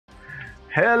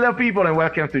Hello people and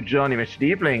welcome to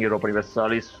Jonnymhd playing Europa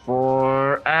Universalis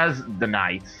for as the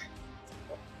Knights.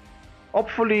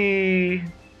 Hopefully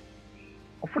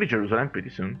Jerusalem pretty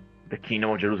soon. The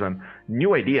Kingdom of Jerusalem.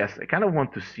 New ideas. I kind of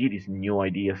want to see these new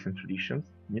ideas and traditions.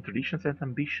 New traditions and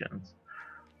ambitions.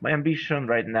 My ambition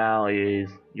right now is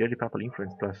yearly papal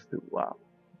influence +2. Wow.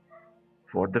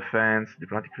 For defense,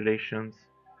 diplomatic relations.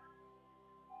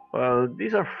 Well,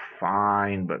 these are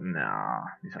fine, but nah,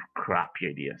 these are crappy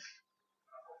ideas.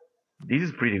 This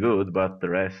is pretty good, but the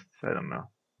rest, I don't know.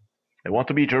 I want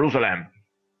to be Jerusalem.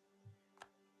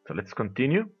 So let's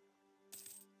continue.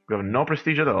 We have no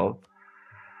prestige at all.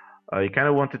 I kind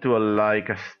of wanted to ally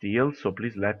Castile, so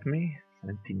please let me.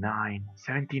 79.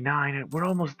 79. We're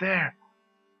almost there.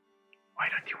 Why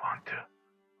don't you want to?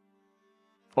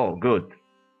 Oh, good.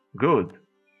 Good.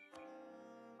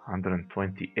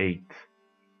 128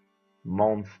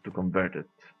 months to convert it.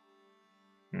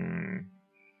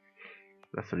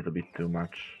 That's a little bit too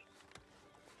much.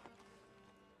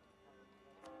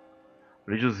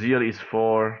 Religious zeal is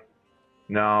 4.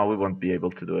 No, we won't be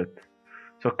able to do it.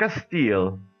 So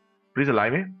Castile, please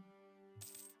ally me.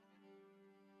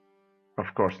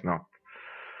 Of course not.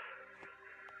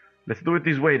 Let's do it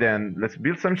this way then. Let's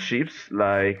build some ships,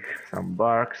 like some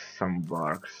barks.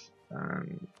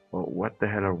 And oh, what the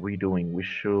hell are we doing? We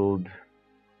should...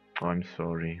 Oh, I'm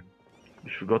sorry. We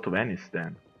should go to Venice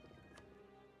then.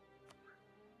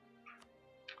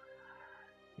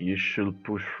 You should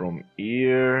push from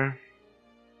here.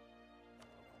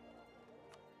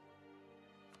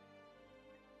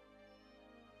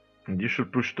 And you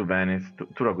should push to Venice,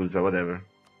 to Ragusa, whatever.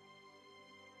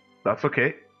 That's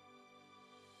okay.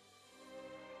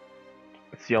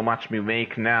 Let's see how much we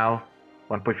make now.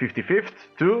 1.55th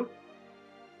to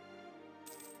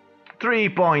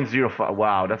 3.05.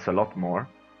 Wow, that's a lot more.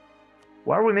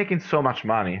 Why are we making so much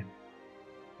money?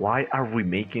 Why are we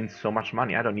making so much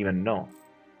money? I don't even know.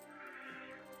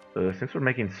 Since we're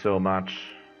making so much,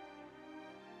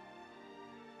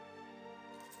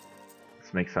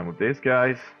 let's make some of this,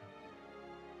 guys.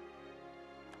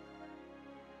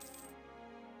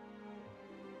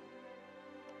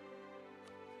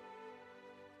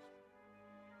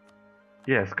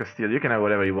 Yes, Castile, you can have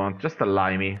whatever you want. Just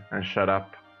ally me and shut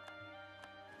up.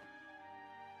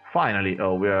 Finally,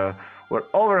 oh, we're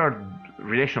over our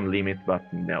relation limit,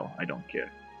 but no, I don't care.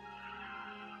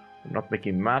 I'm not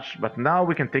making much, but now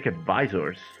we can take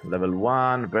advisors. Level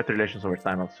 1, better relations over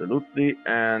time, absolutely,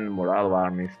 and morale of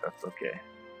armies, that's okay.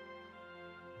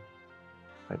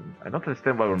 I don't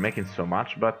understand why we're making so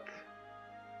much, but...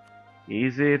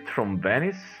 Is it from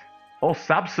Venice? Oh,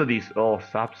 subsidies! Oh,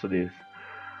 subsidies.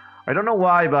 I don't know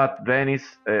why, but Venice,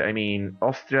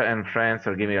 Austria and France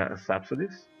are giving us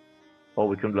subsidies. Oh,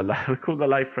 we could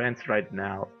ally France right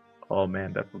now. Oh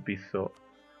man, that would be so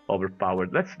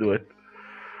overpowered. Let's do it.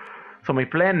 So my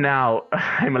plan now,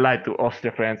 I'm allied to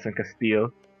Austria, France, and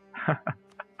Castile.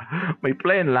 My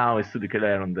plan now is to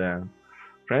declare on them.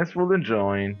 France will then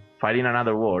join, fight in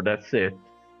another war, that's it.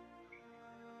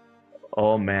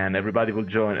 Oh man, everybody will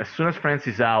join. As soon as France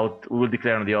is out, we will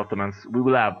declare on the Ottomans. We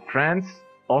will have France,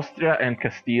 Austria, and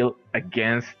Castile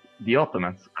against the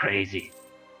Ottomans. Crazy.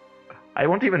 I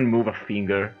won't even move a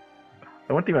finger.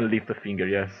 I won't even lift a finger,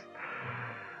 yes.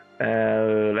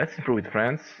 Let's improve with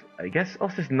France. I guess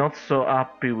Austria is not so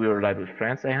happy we were allied with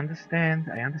France. I understand.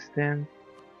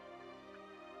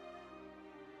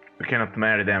 We cannot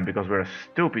marry them because we're a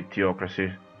stupid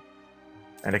theocracy.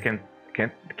 And I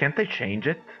can't I change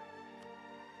it?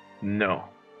 No.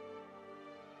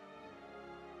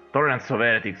 Tolerance of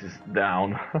heretics is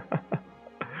down.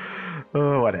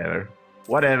 Oh,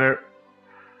 whatever.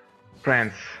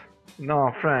 France.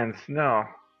 No, France, no.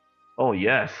 Oh,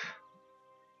 yes.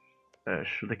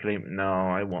 Should I claim? No,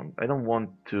 I won't. I don't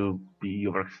want to be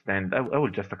overextended. I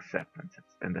will just accept,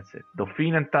 and that's it.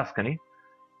 Dauphine and Tuscany.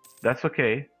 That's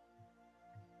okay.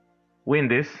 Win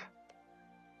this.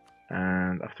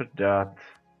 And after that,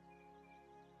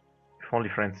 if only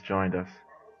France joined us.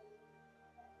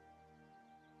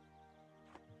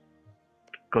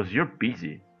 Because you're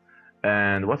busy.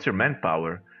 And what's your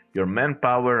manpower? Your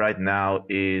manpower right now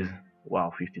is,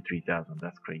 wow, 53,000.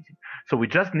 That's crazy. So we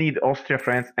just need Austria,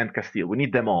 France, and Castile. We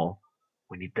need them all.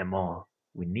 We need them all.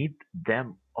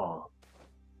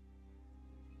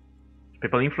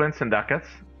 Papal influence and ducats.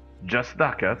 Just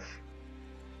ducats.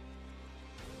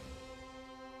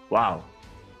 Wow.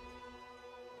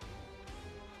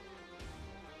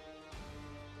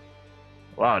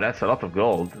 Wow, that's a lot of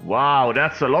gold. Wow,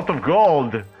 that's a lot of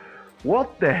gold.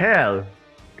 What the hell?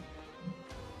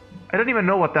 I don't even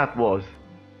know what that was.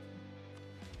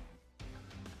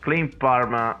 Claim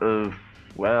Parma,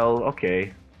 well,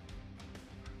 okay.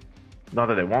 Not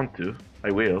that I want to.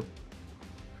 I will.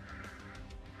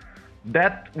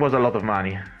 That was a lot of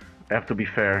money. I have to be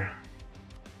fair.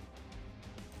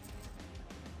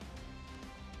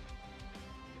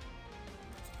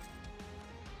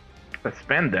 Let's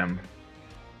spend them.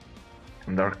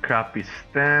 And our cap is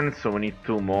 10, so we need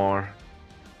 2 more.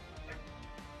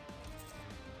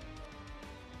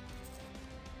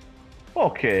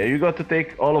 Okay, you got to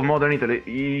take all of modern Italy.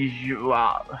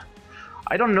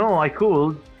 I don't know, I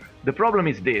could. The problem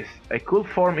is this. I could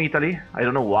form Italy, I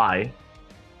don't know why.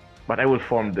 But I will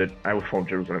form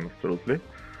Jerusalem, absolutely.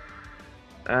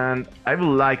 And I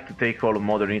would like to take all of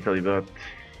modern Italy, but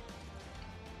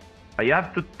I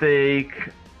have to take...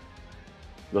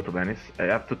 Go to Venice. I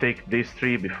have to take these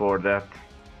 3 before that.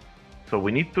 So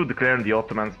we need to declare the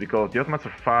Ottomans, because the Ottomans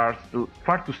are far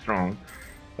too strong.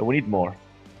 And we need more.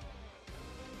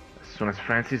 As soon as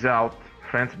France is out,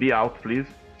 France be out, please.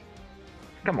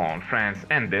 Come on, France,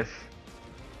 end this.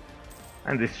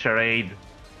 End this charade.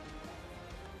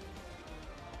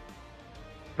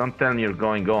 Don't tell me you're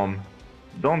going home.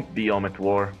 Don't be home at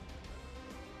war.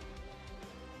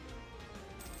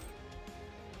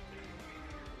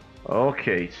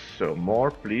 Okay, so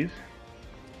more, please.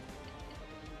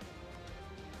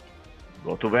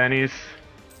 Go to Venice.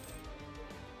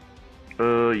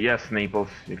 Yes, Naples,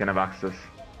 you can have access.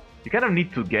 You kind of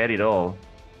need to get it all.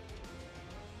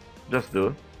 Just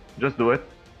do it.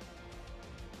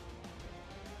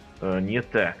 New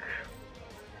attack.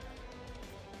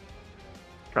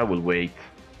 I will wait.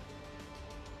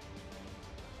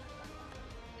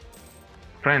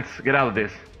 France, get out of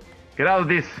this. Get out of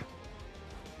this.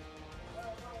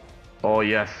 Oh,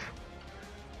 yes.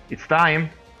 It's time.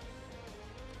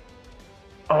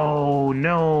 Oh,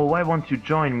 no. Why won't you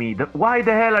join me? Why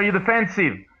the hell are you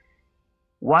defensive?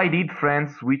 Why did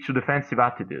France switch to defensive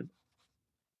attitude?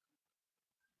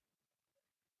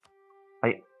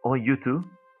 Oh, you too?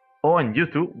 Oh, and you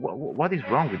too? What is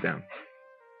wrong with them?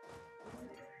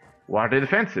 Why are they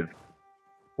defensive?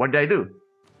 What did I do?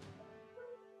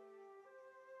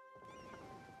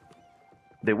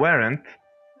 They weren't.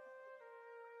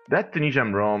 That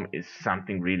Tunisia-Rome is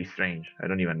something really strange. I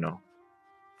don't even know.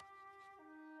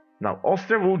 Now,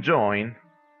 Austria will join,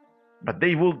 but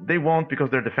they won't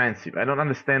because they're defensive. I don't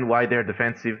understand why they're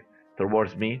defensive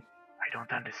towards me. I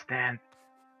don't understand.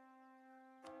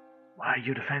 Why are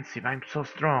you defensive? I'm so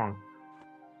strong.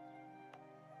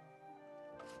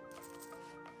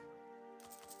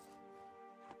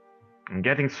 I'm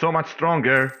getting so much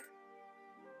stronger.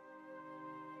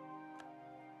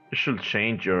 You should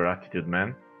change your attitude,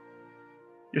 man.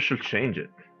 You should change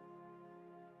it.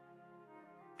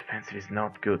 Defensive is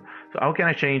not good. So how can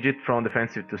I change it from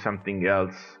defensive to something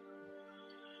else?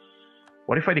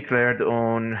 What if I declared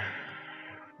on...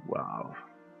 Wow.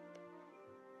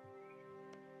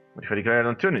 What if I declared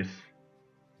on Tunis?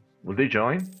 Will they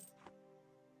join?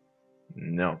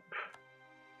 Nope.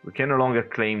 We can no longer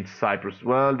claim Cyprus.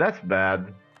 Well, that's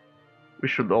bad. We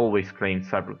should always claim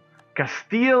Cyprus.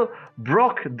 Castile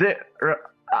broke the...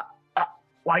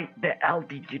 why the hell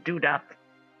did you do that?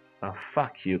 Oh,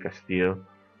 fuck you, Castile.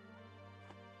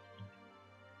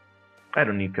 I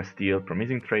don't need Castile.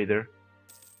 Promising trader.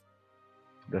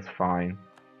 That's fine.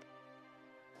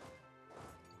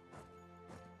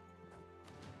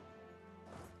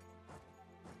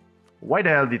 Why the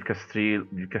hell did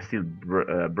Castile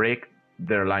break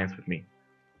their alliance with me?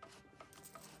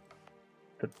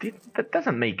 That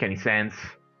doesn't make any sense.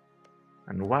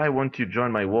 And why won't you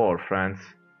join my war, France?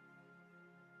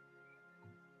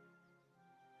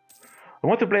 I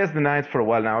want to play as the knight for a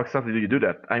while now. How exactly do you do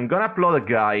that? I'm gonna upload a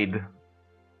guide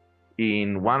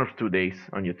in 1 or 2 days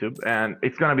on YouTube, and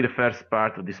it's gonna be the first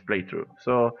part of this playthrough.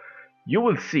 So you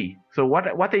will see. So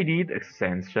what I did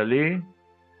essentially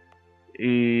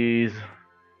is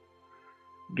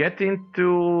get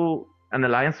into an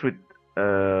alliance with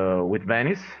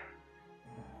Venice,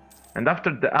 and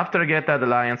after I get that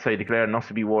alliance, I declare no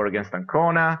civil war against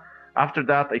Ancona. After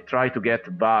that, I try to get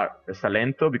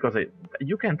Salento, because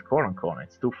you can't core Ancona;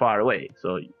 it's too far away.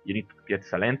 So you need to get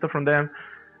Salento from them.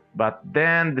 But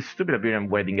then the stupid Iberian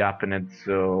wedding happened,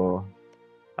 so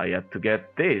I had to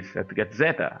get this. I had to get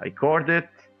Zeta. I cored it,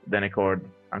 then I cored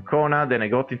Ancona, then I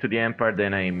got into the Empire,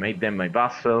 then I made them my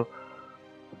vassal,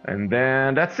 and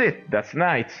then that's it. That's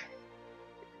knights.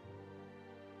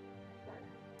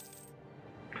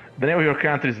 The name of your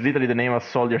country is literally the name of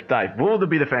soldier type. What would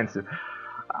be defensive?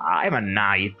 I'm a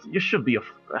knight. You should be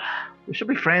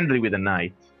friendly with a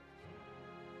knight.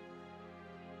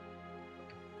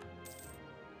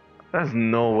 There's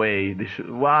no way.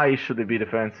 Why should they be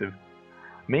defensive?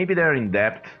 Maybe they're in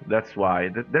debt. That's why.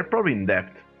 They're probably in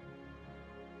debt.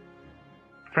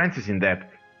 France is in debt,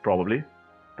 probably.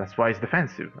 That's why it's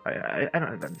defensive. I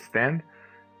don't understand.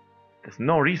 There's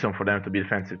no reason for them to be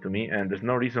defensive to me, and there's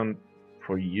no reason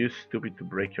for you, stupid, to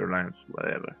break your lines.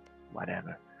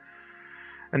 Whatever.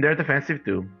 And they're defensive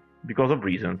too, because of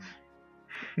reasons.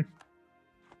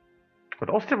 But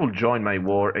Austria will join my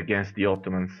war against the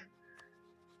Ottomans.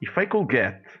 If I could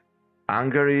get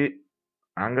Hungary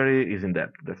is in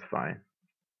debt, that's fine.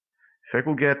 If I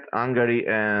could get Hungary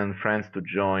and France to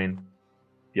join,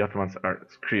 the Ottomans are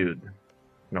screwed.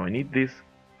 Now I need this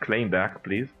claim back,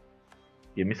 please.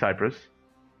 Give me Cyprus.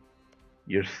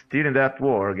 You're still in that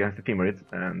war against the Timurids,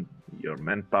 and your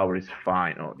manpower is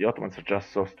fine. Oh, the Ottomans are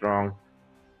just so strong.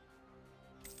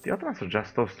 The Ottomans are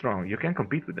just so strong. You can't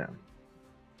compete with them.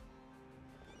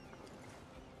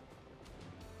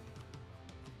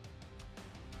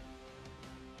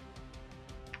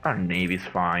 Our navy is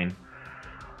fine.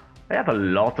 I have a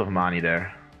lot of money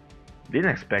there.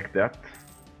 Didn't expect that.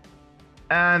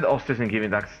 And Austria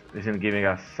isn't giving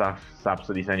us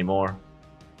subsidies anymore.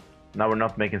 Now we're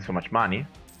not making so much money.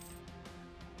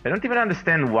 I don't even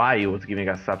understand why he was giving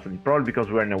us subsidies. Probably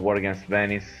because we're in a war against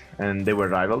Venice and they were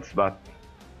rivals, but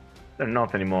they're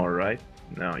not anymore, right?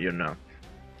 No, you're not.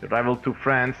 You're rival to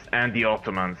France and the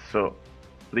Ottomans, so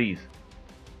please.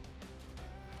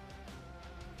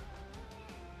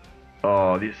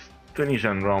 Oh, this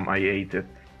Tunisian Rome, I hate it.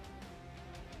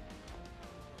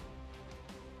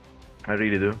 I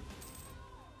really do.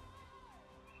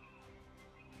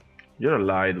 You're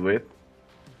allied with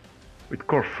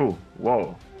Corfu.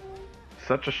 Whoa.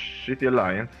 Such a shitty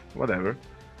alliance. Whatever.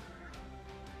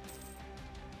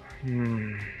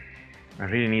 I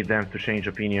really need them to change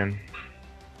opinion.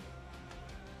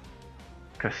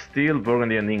 Castile,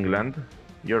 Burgundy and England.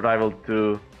 You're rival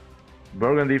to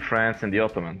Burgundy, France and the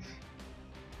Ottomans.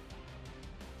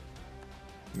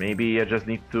 Maybe I just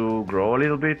need to grow a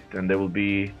little bit and they will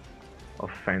be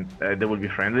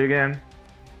friendly again.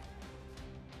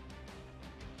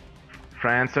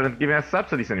 France aren't giving us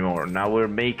subsidies anymore. Now we're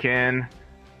making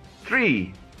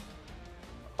 3.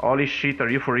 Holy shit, are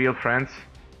you for real, France?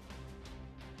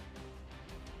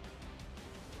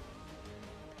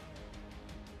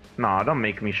 No, don't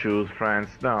make me choose, France.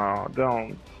 No,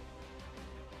 don't.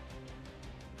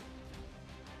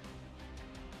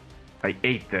 I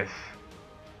hate this.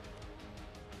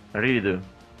 I really do.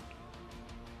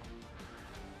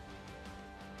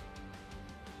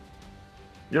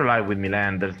 You're alive with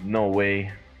Milan, there's no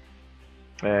way.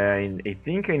 I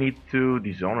think I need to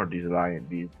dishonor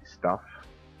this stuff.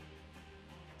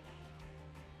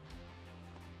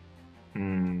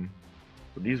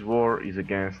 So this war is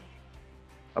against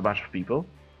a bunch of people.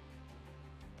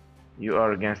 You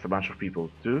are against a bunch of people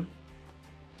too.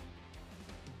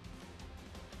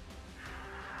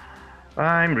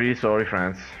 I'm really sorry,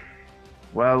 France.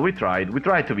 Well, we tried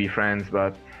to be friends,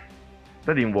 but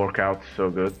that didn't work out so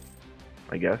good,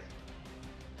 I guess.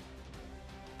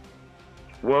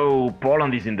 Whoa,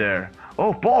 Poland is in there.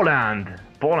 Oh, Poland!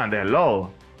 Poland,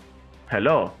 hello!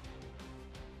 Hello!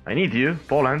 I need you,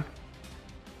 Poland.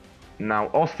 Now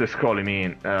Austria's calling me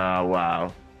in.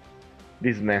 Wow.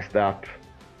 This messed up.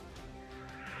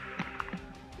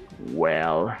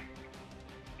 Well.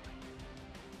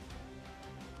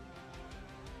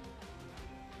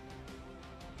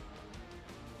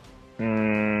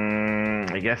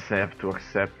 I guess I have to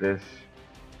accept this.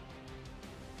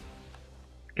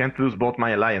 Can't lose both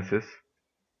my alliances.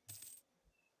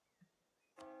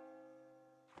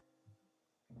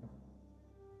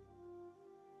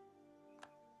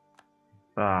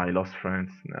 Ah, I lost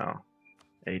France. No.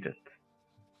 Hate it.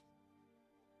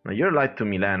 Now you're allied to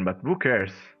Milan, but who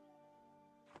cares?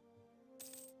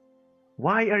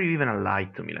 Why are you even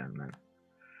allied to Milan, man?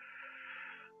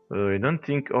 I don't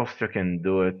think Austria can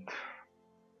do it.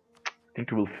 I think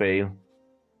it will fail.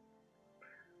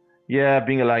 Yeah,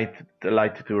 being allied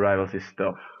to 2 rivals is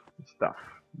tough. It's tough.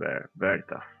 Very, very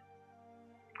tough.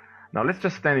 Now let's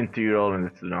just stand in Tyrol and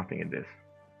let's do nothing in this.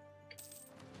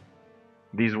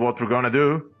 This is what we're gonna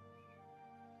do.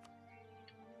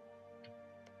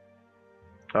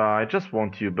 I just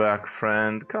want you back,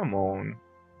 friend. Come on.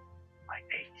 I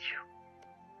hate you.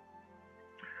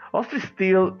 Austria is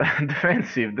still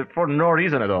defensive for no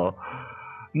reason at all.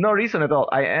 No reason at all.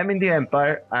 I am in the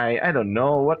Empire. I don't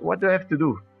know. What do I have to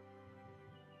do?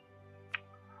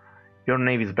 Your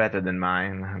navy is better than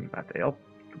mine, but I hope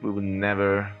we will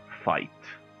never fight.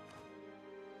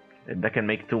 And I can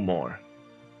make 2 more.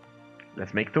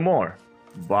 Let's make 2 more.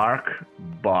 Bark,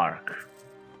 bark.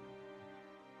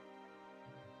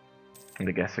 And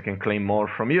I guess I can claim more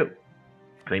from you.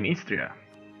 Claim Istria.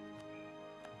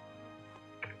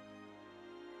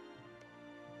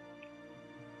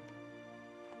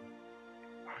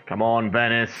 Come on,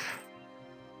 Venice.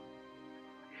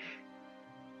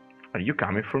 Are you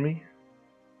coming for me?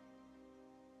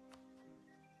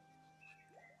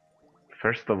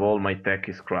 First of all, my tech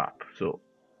is crap, so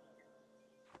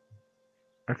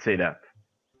let's say that.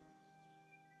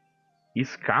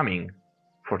 He's coming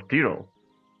for Tyrol.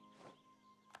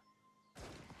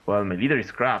 Well, my leader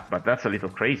is crap, but that's a little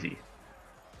crazy.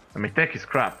 And my tech is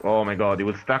crap. Oh my god, he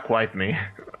will stack wipe me.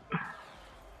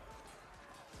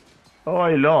 Oh,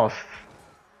 I lost.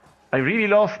 I really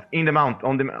lost in the mount,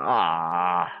 on the...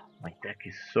 my tech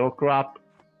is so crap.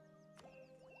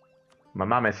 My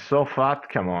mom is so fat,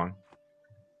 come on.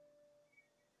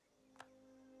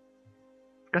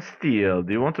 Castile,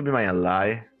 do you want to be my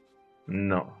ally?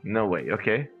 No, no way,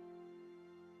 okay.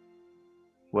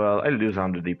 Well, I lose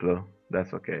under Diplo,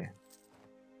 that's okay.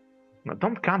 No,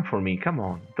 don't come for me, come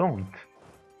on, don't.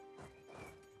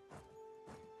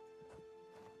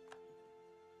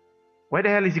 Why the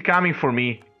hell is he coming for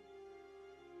me?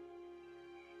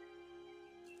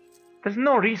 There's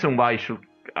no reason why I should...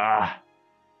 I'm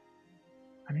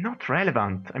not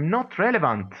relevant, I'm not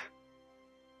relevant.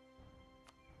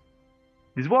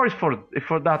 This war is for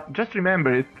that, just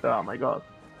remember it. Oh my god.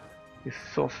 It's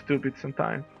so stupid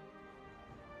sometimes.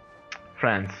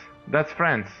 France, that's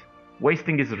France.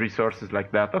 Wasting his resources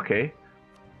like that, okay.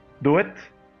 Do it.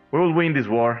 We will win this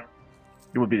war.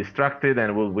 You will be distracted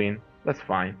and we'll win. That's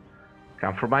fine.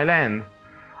 Come for my land.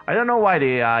 I don't know why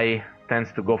the AI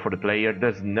tends to go for the player.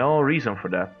 There's no reason for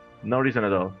that. No reason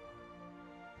at all.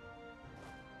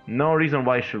 No reason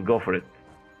why I should go for it.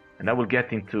 And I will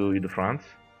get into the France.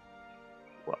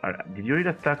 Did you read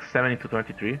attack 70 to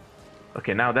 23?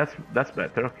 Okay, now that's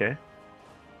better, okay.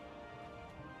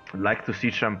 I'd like to see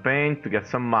Champagne to get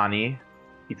some money.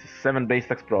 It's a 7 base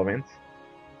tax province.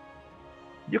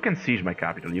 You can siege my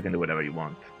capital, you can do whatever you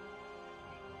want.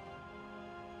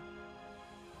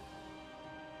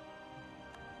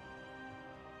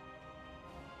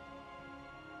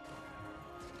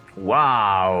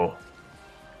 Wow!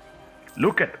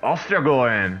 Look at Austria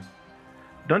going!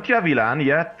 Don't you have Elan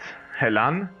yet?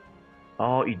 Elan?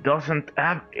 Oh, it doesn't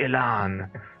have Elan.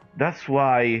 That's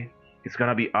why it's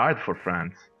gonna be hard for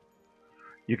France.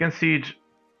 You can siege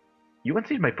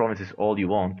my provinces all you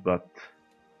want, but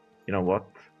you know what?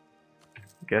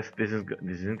 Guess this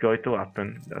isn't going to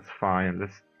happen. That's fine.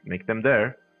 Let's make them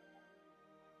there.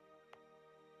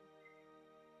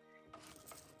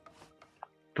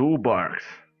 Two barks.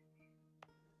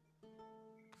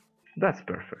 That's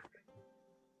perfect.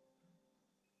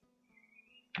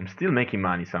 I'm still making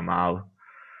money somehow.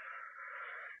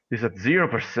 This is at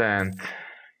 0%.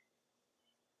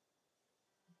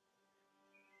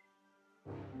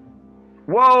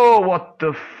 Whoa, what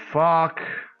the fuck?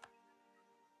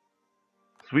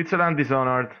 Switzerland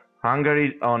dishonored,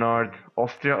 Hungary honored,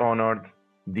 Austria honored.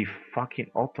 The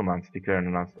fucking Ottomans declared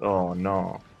on us. Oh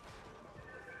no.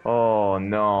 Oh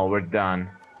no, we're done.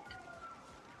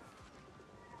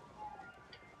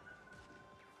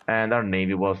 And our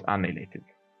navy was annihilated.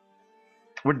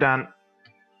 We're done.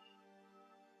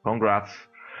 Congrats.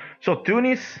 So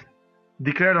Tunis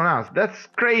declared on us. That's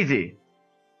crazy.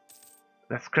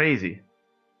 That's crazy.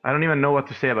 I don't even know what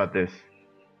to say about this.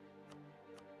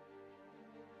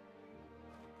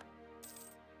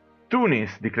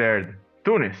 Tunis declared.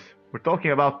 Tunis. We're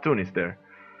talking about Tunis there.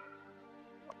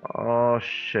 Oh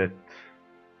shit.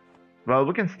 Well,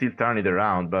 we can still turn it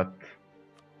around, but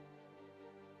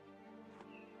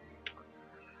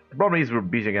the problem is we're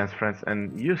busy against France,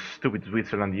 and you stupid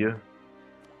Switzerland, you.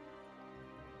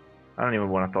 I don't even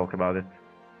want to talk about it.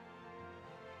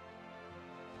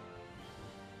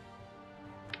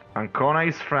 Ancona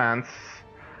is France.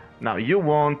 Now you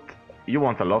want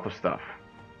a lot of stuff.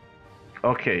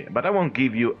 Okay, but I won't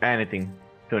give you anything,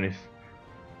 Tunis.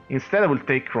 Instead I will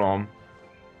take Rome.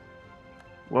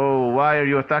 Whoa, why are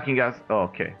you attacking us? Oh,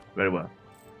 okay, very well.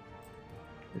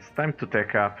 It's time to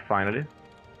take up finally.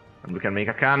 And we can make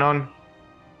a cannon.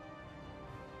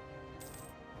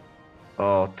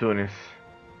 Oh, Tunis.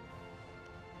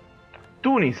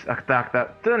 Tunis attacked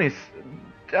that. Tunis.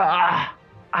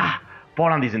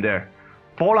 Poland is in there.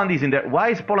 Poland is in there. Why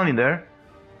is Poland in there?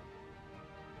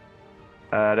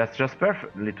 That's just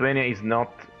perfect. Lithuania is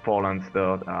not Poland,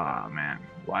 though. Ah, man.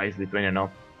 Why is Lithuania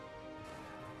not?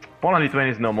 Poland,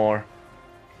 Lithuania is no more.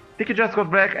 Think you just got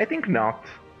back? I think not.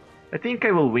 I think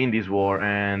I will win this war,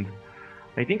 and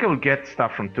I think I will get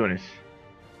stuff from Tunis.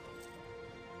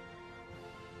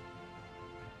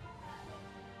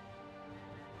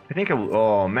 I think I will.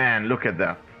 Oh man, look at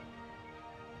that.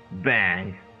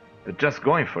 Bang. They're just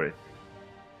going for it.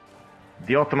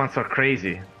 The Ottomans are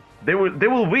crazy. They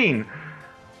will win.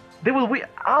 They will win.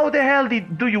 How the hell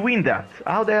do you win that?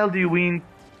 How the hell do you win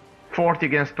 40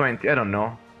 against 20? I don't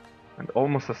know. And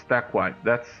almost a stack wipe.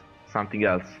 That's something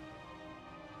else.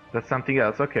 That's something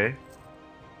else, okay.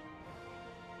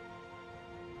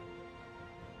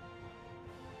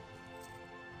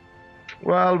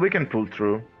 Well, we can pull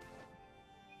through.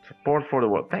 Support for the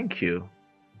world. Thank you.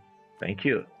 Thank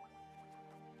you.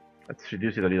 Let's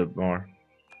reduce it a little more.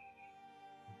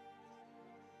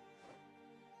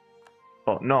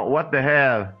 Oh, no, what the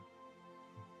hell?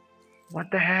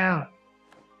 What the hell?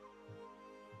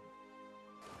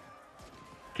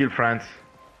 Kill France.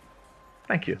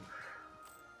 Thank you.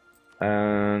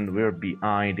 And we're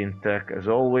behind in tech as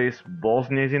always.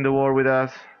 Bosnia is in the war with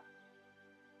us.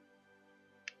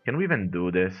 Can we even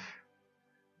do this?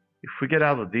 If we get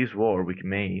out of this war, we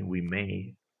may.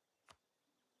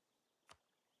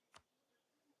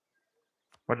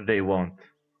 What do they want?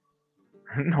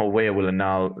 No way I will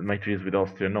annul my treaties with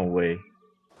Austria, no way.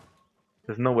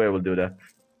 There's no way I will do that.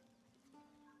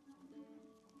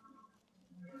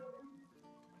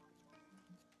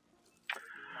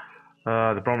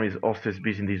 The problem is Austria is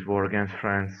busy in this war against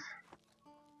France.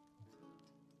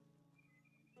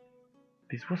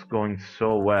 This was going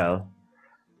so well.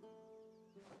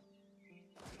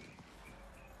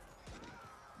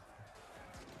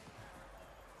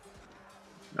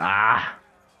 Ah!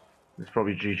 It's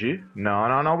probably GG.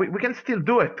 No, we can still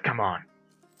do it, come on.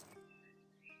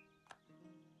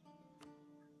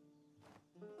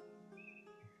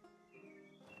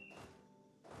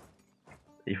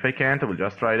 If I can't, I will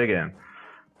just try it again.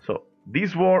 So,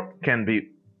 this war can be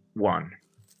won.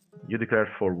 You declared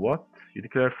for what? You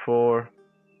declared for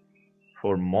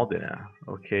Modena.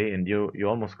 Okay, and you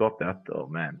almost got that. Oh,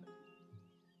 man.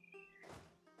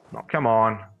 No, come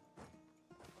on.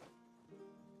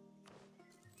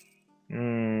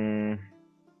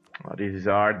 Oh, this is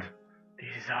hard. This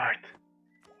is hard.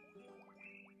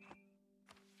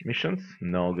 Missions?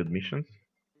 No good missions.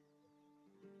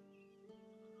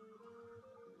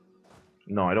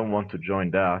 No, I don't want to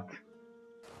join that.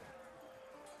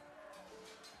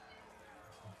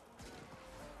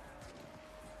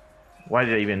 Why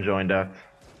did I even join that?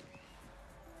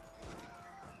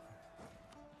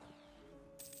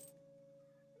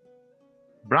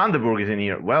 Brandenburg is in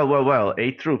here. Well.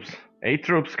 8 troops. 8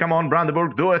 troops. Come on,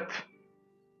 Brandenburg, do it.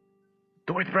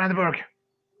 Do it, Brandenburg.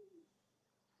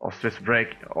 Austria's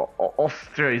break.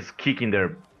 Austria is kicking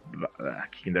their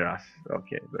ass.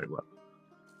 Okay, very well.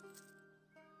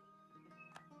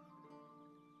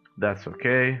 That's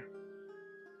okay.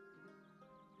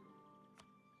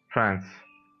 France.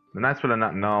 The Knights will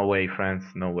not. No way, France.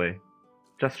 No way.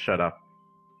 Just shut up.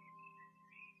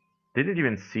 They didn't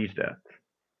even siege that.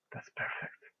 That's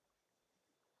perfect.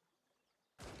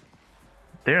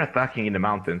 They're attacking in the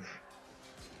mountains.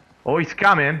 Oh, he's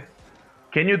coming.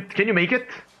 Can you make it?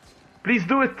 Please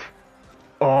do it.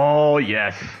 Oh,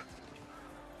 yes.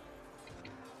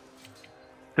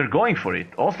 They're going for it.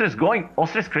 Austria's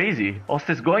crazy.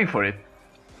 Austria's going for it.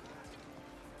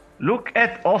 Look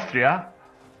at Austria.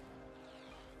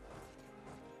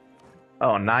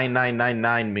 Oh,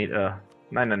 9999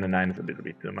 999 is a little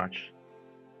bit too much.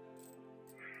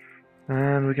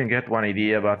 And we can get one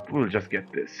idea, but we'll just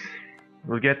get this.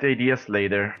 We'll get ideas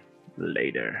later.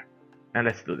 And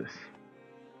let's do this.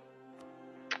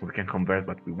 We can convert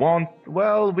what we want.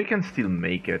 Well, we can still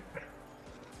make it.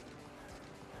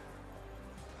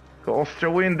 Go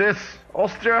Austria, win this.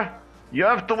 Austria, you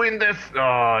have to win this.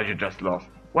 Oh, you just lost.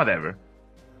 Whatever.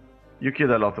 You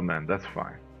killed a lot of men, that's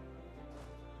fine.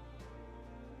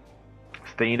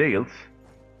 Stay in the hills.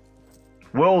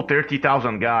 Whoa,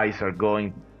 30,000 guys are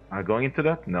going into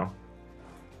that? No.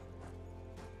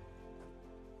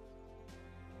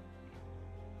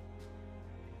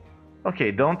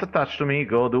 Okay, don't attach to me,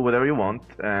 go do whatever you want,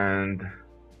 and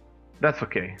that's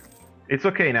okay. It's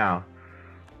okay now.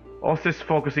 Austria's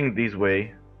focusing this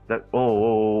way. That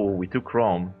we took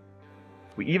Rome.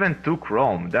 We even took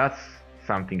Rome. That's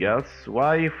something else.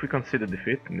 Why if we consider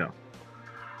defeat? No.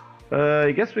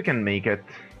 I guess we can make it.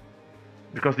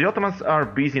 Because the Ottomans are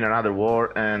busy in another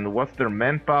war, and what's their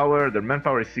manpower? Their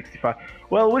manpower is 65.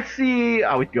 Well, we'll see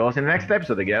how it goes in the next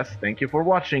episode, I guess. Thank you for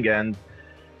watching, and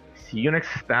see you next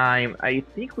time. I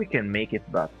think we can make it,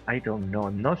 but I don't know.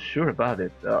 I'm not sure about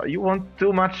it. You want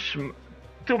too much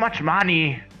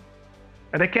money,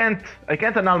 and I can't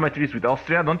annul my treaties with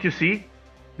Austria. Don't you see?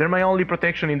 They're my only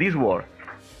protection in this war.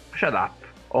 Shut up.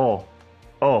 Oh.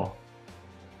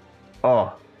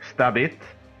 Stop it.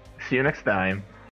 See you next time.